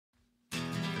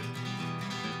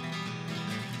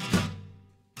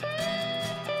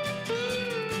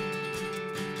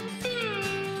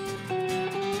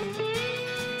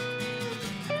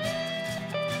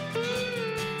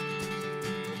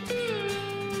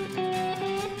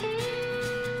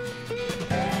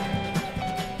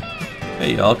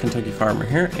Hey y'all, Kentucky Farmer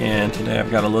here, and today I've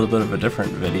got a little bit of a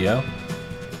different video.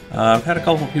 I've had a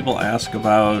couple people ask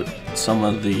about some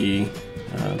of the,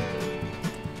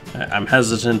 I'm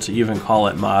hesitant to even call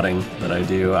it modding that I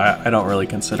do. I don't really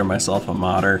consider myself a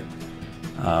modder,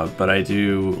 but I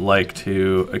do like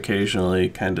to occasionally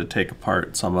kind of take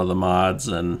apart some of the mods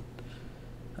and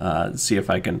see if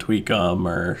I can tweak them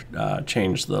or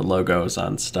change the logos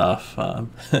on stuff.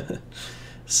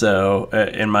 So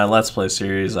in my Let's Play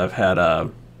series, I've had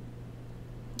a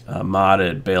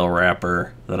modded bale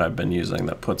wrapper that I've been using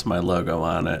that puts my logo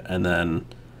on it, and then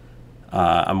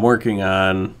I'm working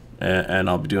on, and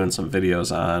I'll be doing some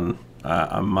videos on,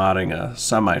 I'm modding a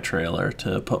semi-trailer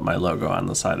to put my logo on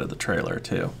the side of the trailer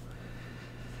too.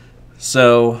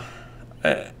 So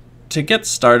to get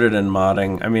started in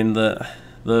modding, I mean the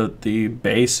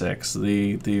basics,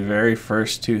 the very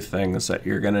first two things that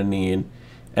you're going to need.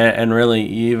 And really,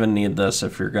 you even need this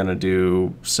if you're going to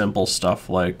do simple stuff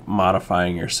like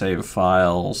modifying your save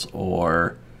files,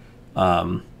 or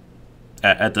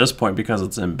at this point, because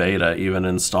it's in beta, even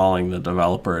installing the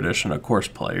developer edition of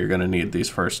Courseplay, you're going to need these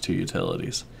first two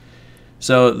utilities.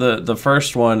 So the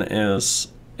first one is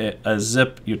a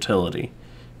zip utility.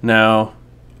 Now,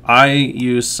 I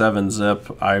use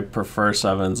 7-zip. I prefer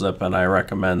 7-zip, and I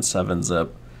recommend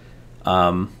 7-zip.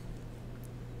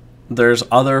 There's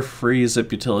other free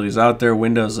zip utilities out there.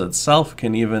 Windows itself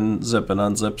can even zip and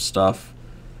unzip stuff.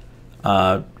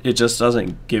 It just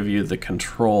doesn't give you the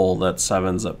control that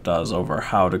 7-zip does over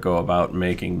how to go about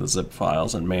making the zip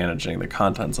files and managing the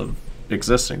contents of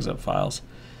existing zip files.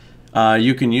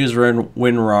 You can use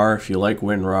WinRAR if you like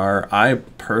WinRAR. I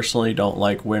personally don't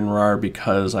like WinRAR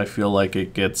because I feel like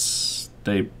it gets,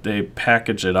 they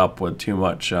package it up with too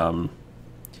much, I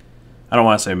don't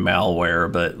want to say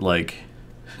malware, but like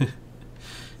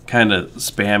kind of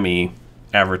spammy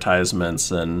advertisements,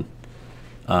 and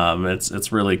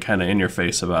it's really kind of in your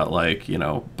face about, like, you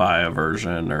know, buy a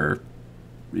version, or,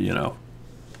 you know,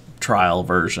 trial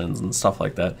versions and stuff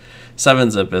like that.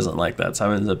 7-zip isn't like that.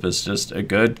 7-zip is just a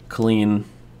good, clean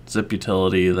zip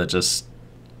utility that just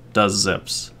does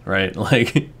zips, right?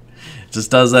 Like, just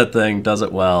does that thing, does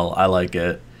it well. I like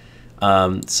it.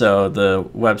 So the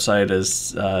website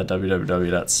is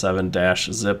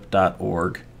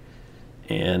www.7-zip.org.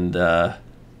 And,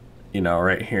 you know,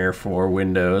 right here for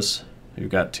Windows, you've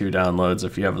got 2 downloads.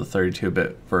 If you have the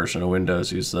 32-bit version of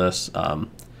Windows, use this. If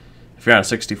you're on a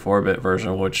 64-bit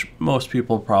version, which most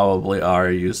people probably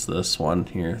are, use this one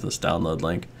here, this download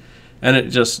link. And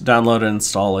it just download and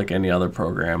install like any other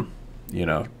program. You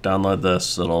know, download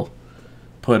this. It'll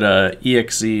put a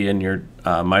exe in your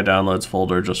My Downloads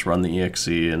folder. Just run the exe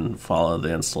and follow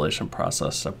the installation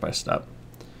process step by step.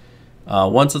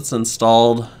 Once it's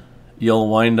installed, you'll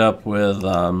wind up with,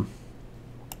 let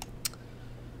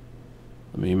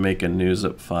me make a new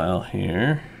zip file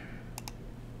here.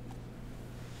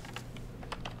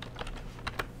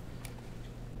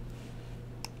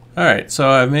 Alright, so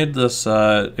I've made this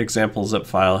example zip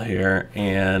file here,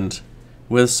 and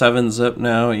with 7-zip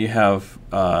now you have,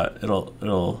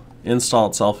 it'll install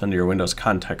itself into your Windows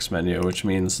context menu, which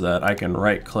means that I can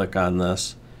right click on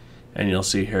this, and you'll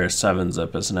see here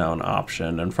 7-zip is now an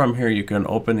option. And from here you can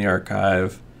open the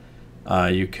archive,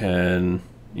 you can,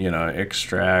 you know,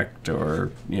 extract,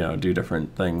 or, you know, do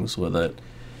different things with it.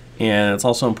 And it's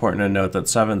also important to note that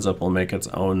 7-zip will make its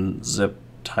own zip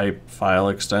type file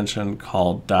extension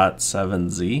called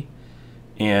 .7z,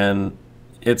 and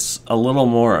it's a little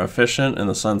more efficient in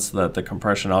the sense that the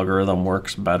compression algorithm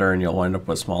works better and you'll wind up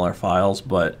with smaller files,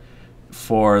 but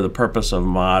for the purpose of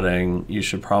modding, you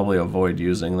should probably avoid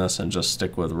using this and just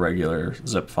stick with regular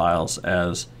zip files,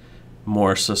 as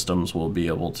more systems will be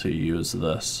able to use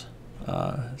this.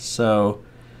 So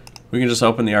we can just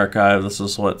open the archive. This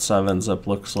is what 7-zip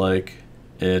looks like.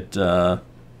 It,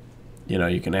 you know,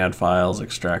 you can add files,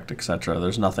 extract, etc.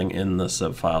 There's nothing in the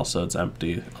zip file, so it's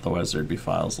empty. Otherwise, there'd be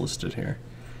files listed here.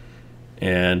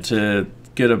 And to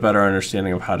get a better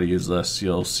understanding of how to use this,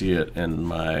 you'll see it in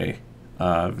my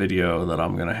video that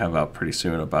I'm going to have out pretty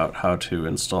soon about how to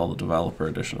install the developer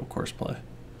edition of Courseplay.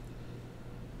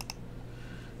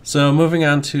 So moving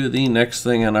on to the next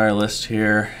thing on our list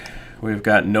here, we've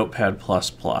got Notepad++,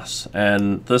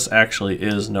 and this actually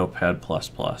is Notepad++.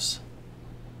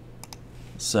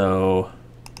 So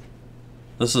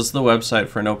this is the website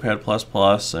for Notepad++.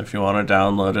 If you want to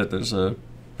download it, there's a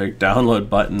big download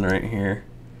button right here.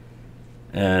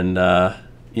 And,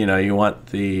 you know, you want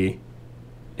the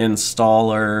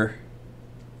installer.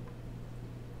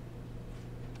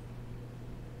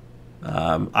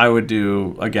 I would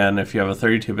do, again, if you have a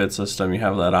 32-bit system, you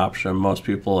have that option. Most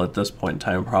people at this point in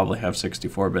time probably have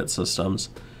 64-bit systems.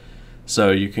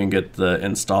 So you can get the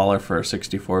installer for a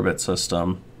 64-bit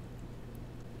system,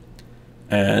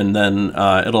 and then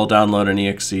it'll download an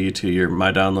exe to your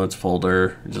My Downloads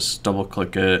folder. Just double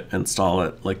click it, install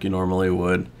it like you normally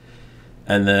would,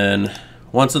 and then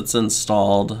once it's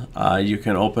installed, you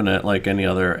can open it like any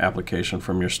other application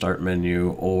from your start menu,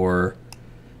 or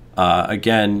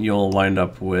again, you'll wind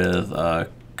up with a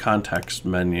context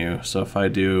menu. So if I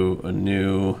do a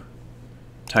new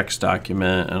text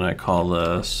document and I call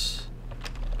this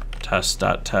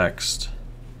test.txt,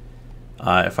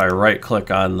 if I right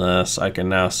click on this, I can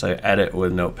now say edit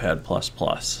with Notepad++,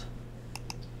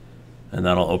 and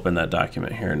that'll open that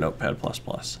document here in Notepad++.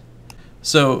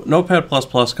 So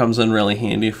Notepad++ comes in really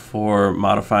handy for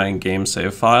modifying game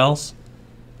save files,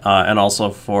 and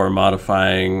also for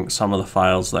modifying some of the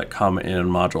files that come in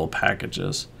module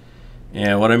packages.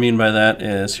 And what I mean by that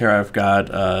is, here I've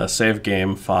got a save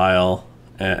game file,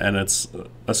 and it's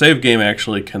a save game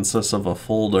actually consists of a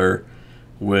folder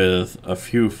with a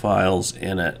few files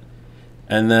in it.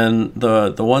 And then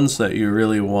the ones that you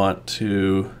really want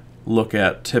to look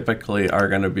at typically are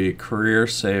going to be career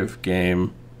save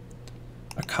game,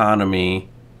 economy,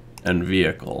 and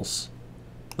vehicles.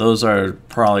 Those are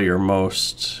probably your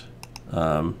most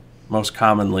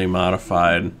commonly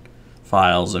modified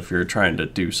files if you're trying to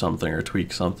do something or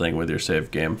tweak something with your save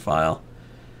game file.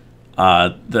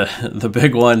 The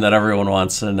big one that everyone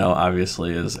wants to know,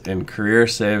 obviously, is in career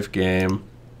save game.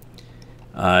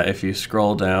 If you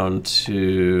scroll down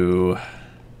to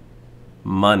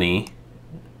money,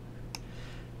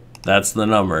 that's the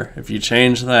number. If you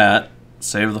change that,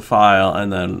 save the file,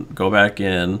 and then go back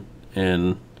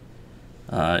into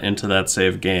that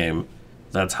save game,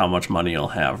 that's how much money you'll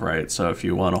have, right? So if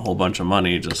you want a whole bunch of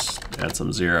money, just add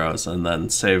some zeros and then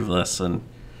save this and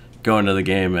go into the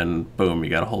game, and boom, you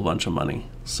got a whole bunch of money.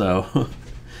 So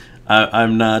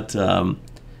I'm not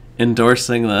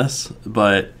endorsing this,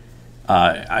 but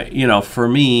for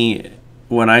me,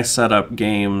 when I set up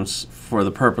games for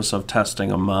the purpose of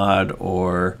testing a mod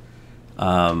or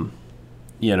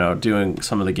doing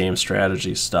some of the game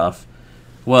strategy stuff,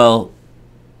 well,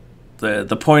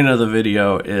 the point of the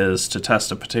video is to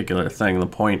test a particular thing. The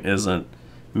point isn't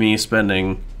me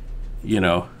spending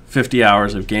 50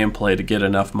 hours of gameplay to get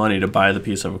enough money to buy the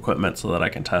piece of equipment so that I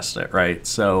can test it, right?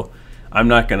 So I'm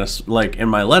not going to, like in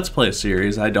my Let's Play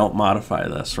series, I don't modify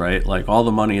this, right? Like all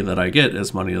the money that I get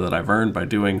is money that I've earned by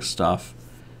doing stuff,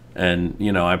 and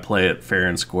I play it fair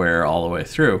and square all the way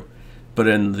through. But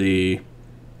in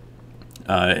my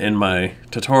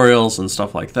tutorials and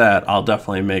stuff like that, I'll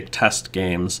definitely make test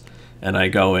games, and I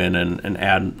go in and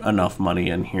add enough money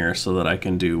in here so that I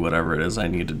can do whatever it is I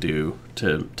need to do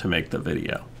to make the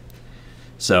video.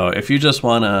 So if you just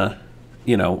want to,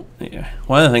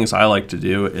 one of the things I like to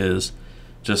do is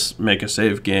just make a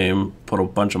save game, put a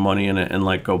bunch of money in it, and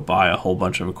like go buy a whole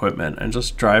bunch of equipment and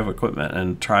just drive equipment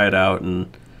and try it out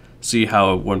and see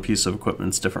how one piece of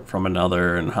equipment's different from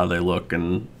another and how they look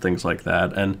and things like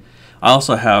that. And I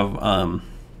also have,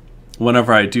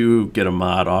 whenever I do get a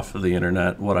mod off of the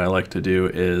internet, what I like to do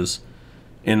is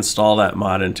install that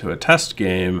mod into a test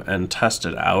game and test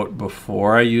it out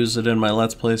before I use it in my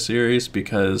Let's Play series,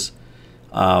 because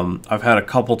I've had a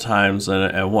couple times,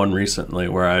 and one recently,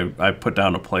 where I put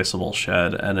down a placeable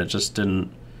shed and it just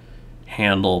didn't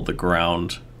handle the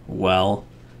ground well,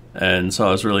 and so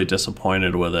I was really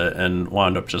disappointed with it and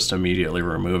wound up just immediately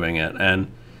removing it.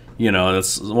 And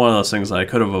that's one of those things that I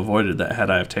could have avoided that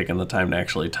had I have taken the time to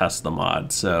actually test the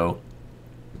mod. So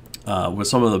with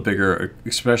some of the bigger,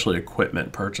 especially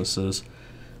equipment purchases,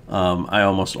 I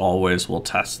almost always will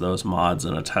test those mods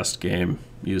in a test game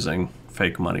using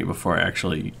fake money before I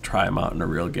actually try them out in a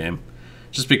real game,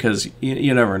 just because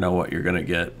you never know what you're gonna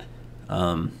get.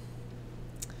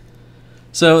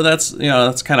 So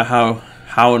that's kind of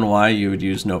how and why you would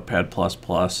use Notepad++.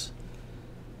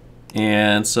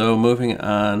 And so moving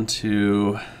on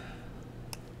to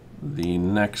the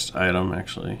next item,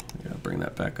 actually, I gotta bring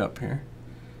that back up here.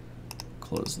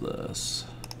 Close this.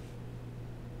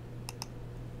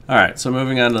 All right, so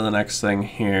moving on to the next thing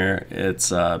here,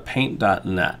 it's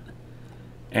Paint.net.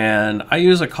 And I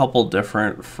use a couple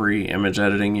different free image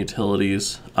editing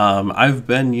utilities. I've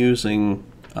been using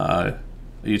a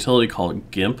utility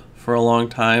called GIMP for a long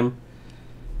time,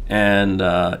 and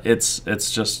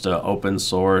it's just an open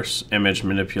source image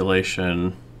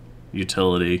manipulation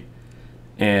utility,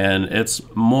 and it's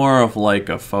more of like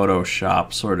a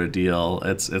Photoshop sort of deal.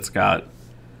 It's got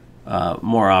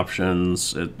more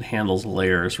options. It handles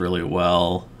layers really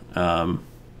well.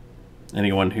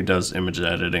 Anyone who does image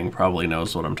editing probably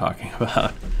knows what I'm talking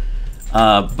about.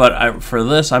 But for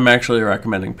this, I'm actually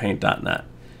recommending Paint.net.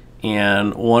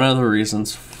 And one of the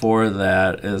reasons for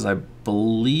that is I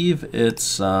believe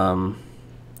it's, let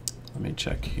me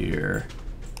check here.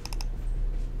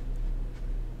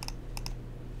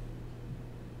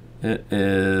 It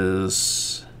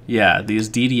is, yeah, these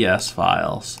DDS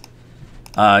files.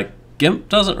 GIMP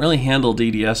doesn't really handle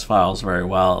DDS files very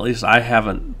well. At least I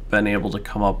haven't been able to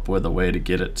come up with a way to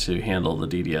get it to handle the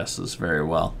DDSs very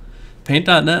well.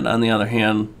 Paint.net, on the other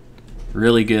hand,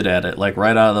 really good at it, like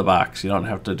right out of the box. You don't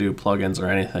have to do plugins or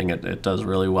anything. It does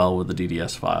really well with the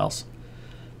DDS files.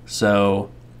 So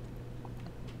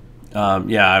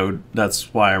yeah,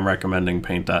 that's why I'm recommending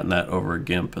Paint.net over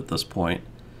GIMP at this point.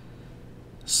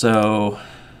 So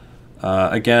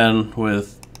again,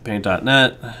 with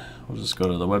Paint.net, we'll just go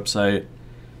to the website.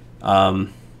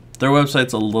 Their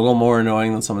website's a little more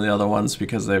annoying than some of the other ones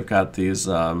because they've got these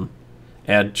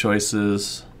ad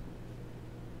choices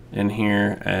in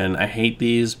here, and I hate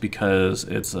these because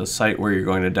it's a site where you're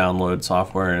going to download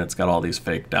software and it's got all these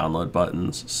fake download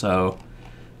buttons. So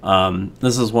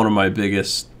this is one of my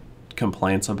biggest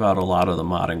complaints about a lot of the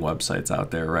modding websites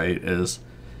out there, right, is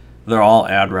they're all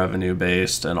ad revenue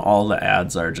based, and all the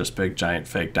ads are just big giant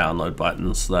fake download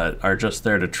buttons that are just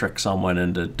there to trick someone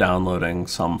into downloading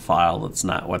some file that's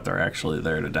not what they're actually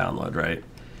there to download, right?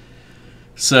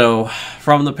 So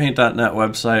from the Paint.net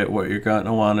website, what you're going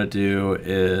to want to do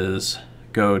is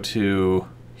go to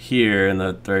here in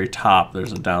the very top,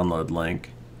 there's a download link.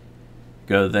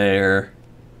 Go there,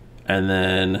 and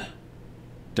then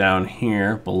down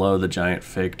here below the giant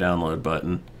fake download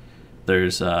button,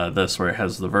 there's this where it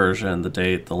has the version, the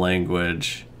date, the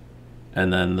language,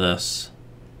 and then this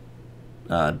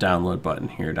download button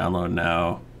here, download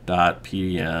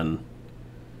now.pdn.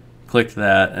 Click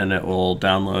that and it will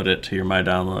download it to your My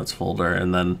Downloads folder,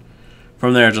 and then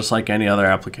from there, just like any other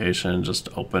application, just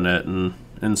open it and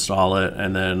install it,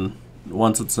 and then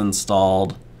once it's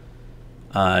installed,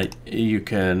 you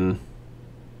can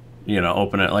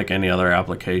open it like any other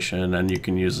application, and you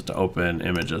can use it to open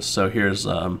images. So here's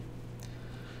a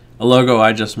logo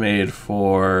I just made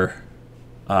for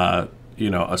a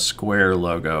square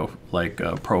logo, like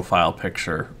a profile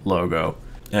picture logo.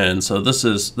 And so this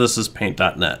is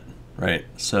Paint.net, right?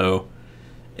 So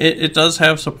it does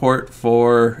have support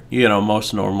for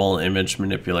most normal image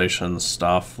manipulation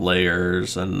stuff,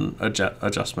 layers and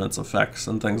adjustments, effects,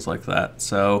 and things like that.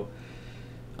 So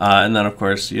and then of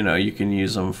course you can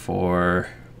use them for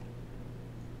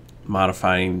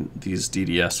modifying these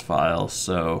DDS files.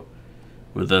 So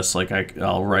with this, like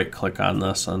I'll right click on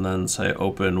this and then say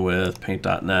open with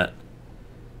Paint.net,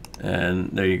 and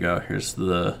there you go. Here's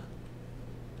the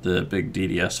big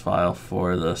DDS file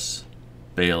for this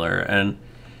baler, and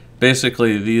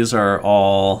basically these are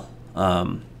all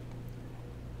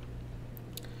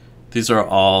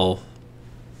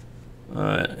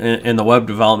in the web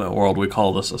development world, we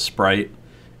call this a sprite.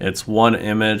 It's one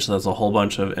image that's a whole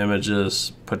bunch of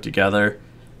images put together,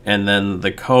 and then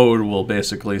the code will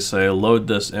basically say load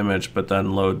this image but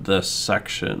then load this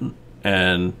section,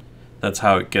 and that's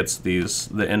how it gets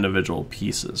the individual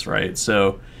pieces, right?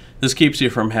 So this keeps you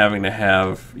from having to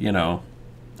have,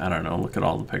 I don't know, look at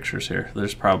all the pictures here.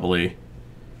 There's probably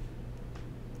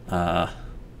I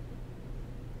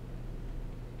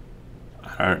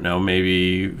don't know,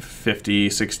 maybe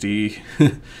 50, 60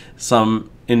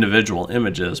 some individual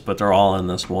images, but they're all in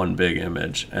this one big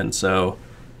image. And so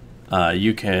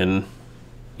you can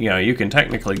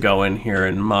technically go in here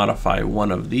and modify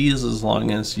one of these as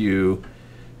long as you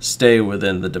stay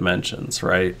within the dimensions,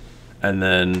 right? And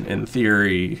then in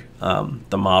theory,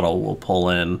 the model will pull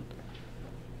in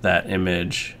that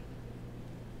image,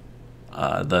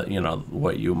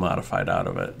 what you modified out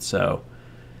of it. So,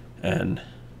 and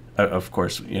of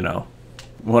course,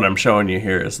 what I'm showing you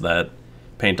here is that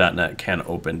Paint.net can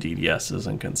open DDSs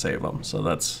and can save them. So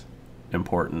that's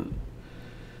important.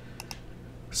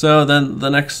 So then the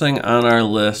next thing on our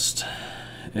list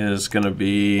is going to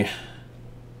be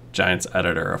Giants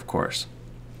Editor, of course.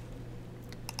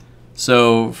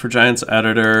 So for Giants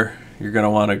Editor, you're going to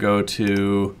want to go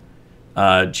to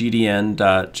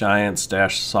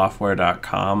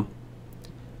gdn.giants-software.com,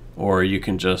 or you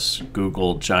can just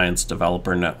Google Giants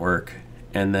Developer Network,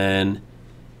 and then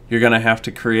you're going to have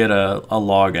to create a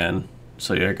login.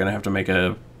 So you're going to have to make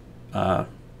a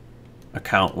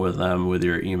account with them with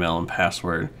your email and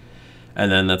password,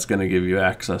 and then that's going to give you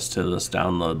access to this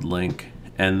download link.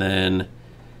 And then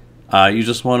you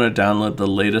just want to download the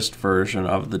latest version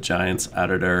of the Giants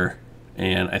Editor,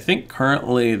 and I think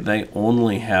currently they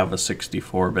only have a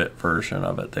 64-bit version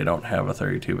of it. They don't have a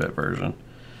 32-bit version.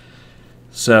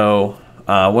 So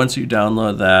once you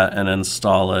download that and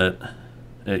install it,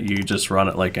 you just run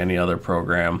it like any other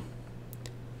program.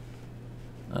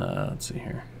 Let's see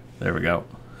here. There we go.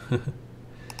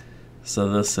 So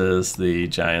this is the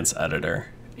Giants editor,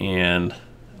 and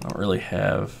I don't really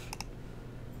have,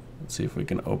 let's see if we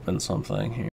can open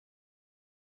something here.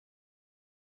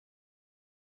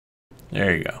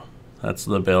 There you go. That's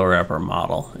the bale wrapper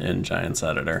model in Giants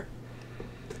editor.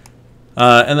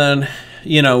 And then,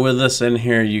 you know, with this in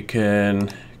here, you can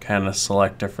kind of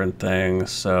select different things.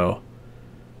 So,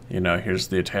 you know, here's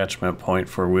the attachment point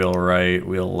for wheel right,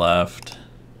 wheel left.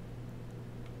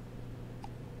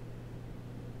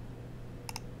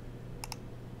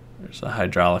 There's a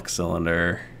hydraulic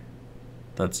cylinder.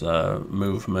 That's a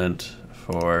movement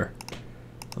for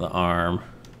the arm.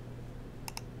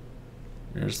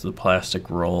 There's the plastic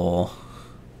roll.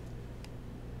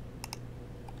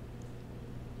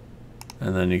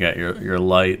 And then you got your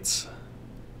lights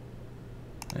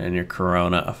and your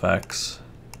Corona effects.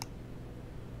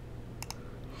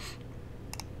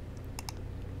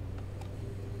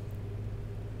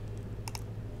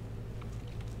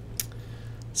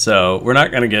 So we're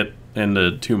not going to get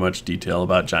into too much detail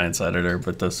about Giants editor,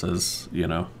 but this is, you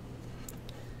know,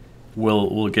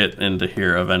 we'll get into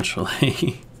here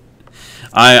eventually.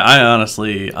 I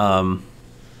honestly,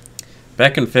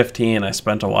 back in 15, I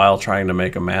spent a while trying to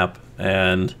make a map,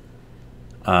 and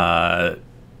I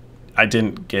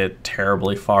didn't get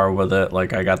terribly far with it.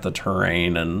 Like, I got the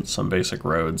terrain and some basic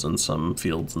roads and some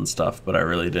fields and stuff, but I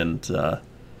really didn't, you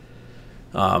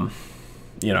know,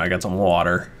 I got some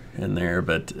water in there,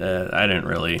 but I didn't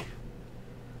really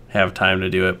have time to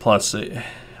do it. Plus,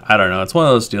 I don't know, it's one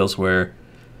of those deals where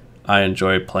I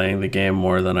enjoy playing the game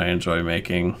more than I enjoy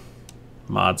making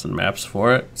mods and maps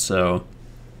for it. So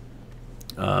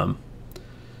and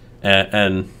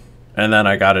then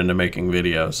I got into making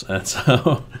videos, and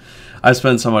so I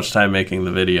spend so much time making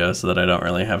the videos that I don't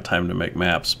really have time to make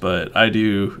maps, but I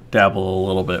do dabble a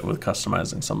little bit with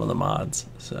customizing some of the mods.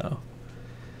 So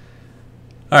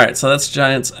alright, so that's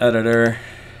Giants editor,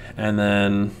 and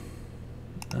then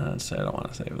let's say I don't want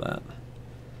to save that.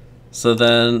 So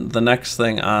then the next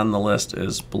thing on the list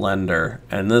is Blender,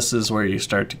 and this is where you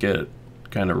start to get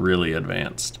kind of really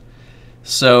advanced.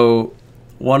 So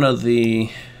one of the,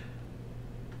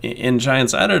 in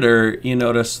Giants editor, you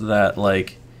notice that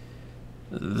like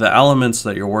the elements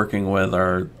that you're working with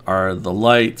are the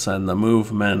lights and the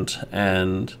movement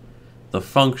and the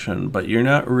function, but you're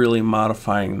not really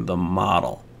modifying the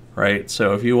model, right?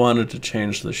 So if you wanted to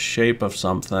change the shape of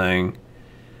something,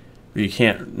 you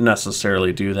can't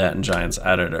necessarily do that in Giants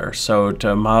editor. So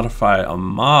to modify a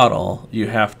model, you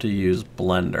have to use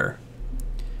Blender.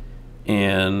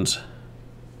 And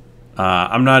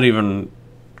I'm not even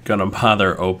gonna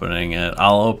bother opening it.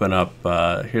 I'll open up,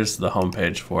 here's the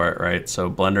homepage for it, right? So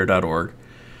blender.org.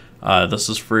 This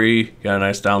is free, got a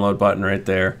nice download button right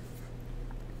there.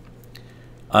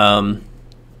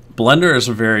 Blender is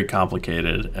very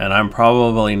complicated, and I'm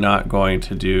probably not going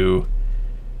to do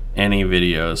any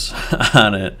videos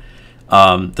on it.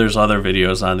 There's other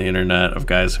videos on the internet of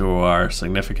guys who are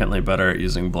significantly better at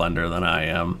using Blender than I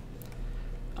am.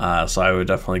 So I would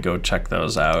definitely go check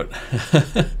those out.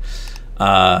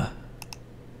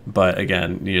 But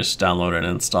again, you just download it and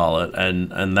install it,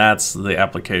 and that's the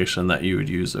application that you would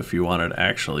use if you wanted to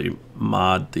actually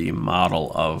mod the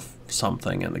model of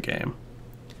something in the game.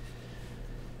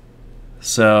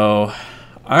 So,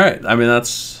 alright, I mean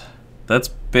that's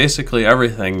basically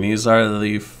everything. These are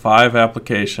the 5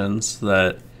 applications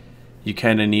that you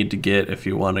kind of need to get if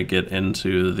you want to get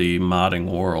into the modding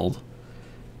world.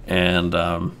 And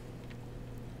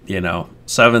you know,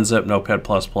 7-zip,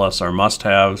 Notepad++ are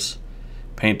must-haves.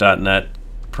 Paint.net,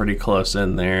 pretty close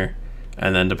in there.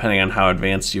 And then depending on how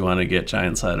advanced you want to get,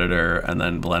 Giants editor, and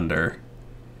then Blender.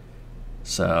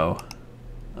 So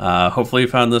hopefully you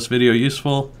found this video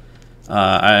useful.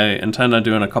 I intend on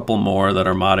doing a couple more that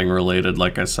are modding related.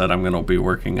 Like I said, I'm going to be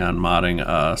working on modding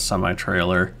a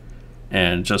semi-trailer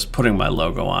and just putting my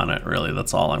logo on it, really.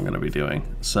 That's all I'm going to be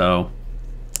doing. So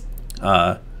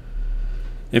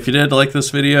if you did like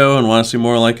this video and want to see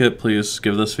more like it, please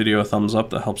give this video a thumbs up.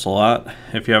 That helps a lot.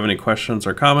 If you have any questions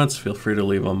or comments, feel free to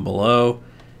leave them below.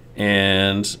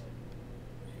 And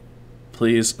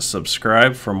please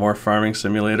subscribe for more farming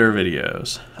simulator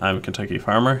videos. I'm Kentucky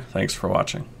Farmer. Thanks for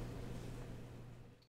watching.